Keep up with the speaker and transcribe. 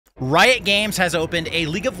Riot Games has opened a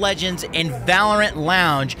League of Legends and Valorant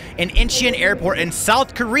lounge in Incheon Airport in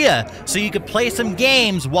South Korea, so you could play some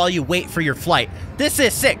games while you wait for your flight. This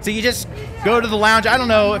is sick. So you just go to the lounge. I don't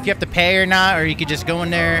know if you have to pay or not, or you could just go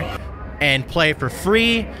in there and play for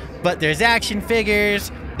free, but there's action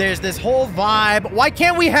figures. There's this whole vibe. Why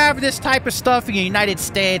can't we have this type of stuff in the United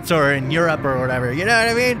States or in Europe or whatever? You know what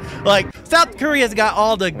I mean? Like, South Korea's got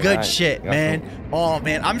all the good shit, man. Oh,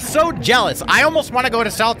 man, I'm so jealous. I almost want to go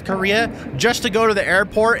to South Korea just to go to the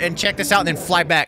airport and check this out and then fly back.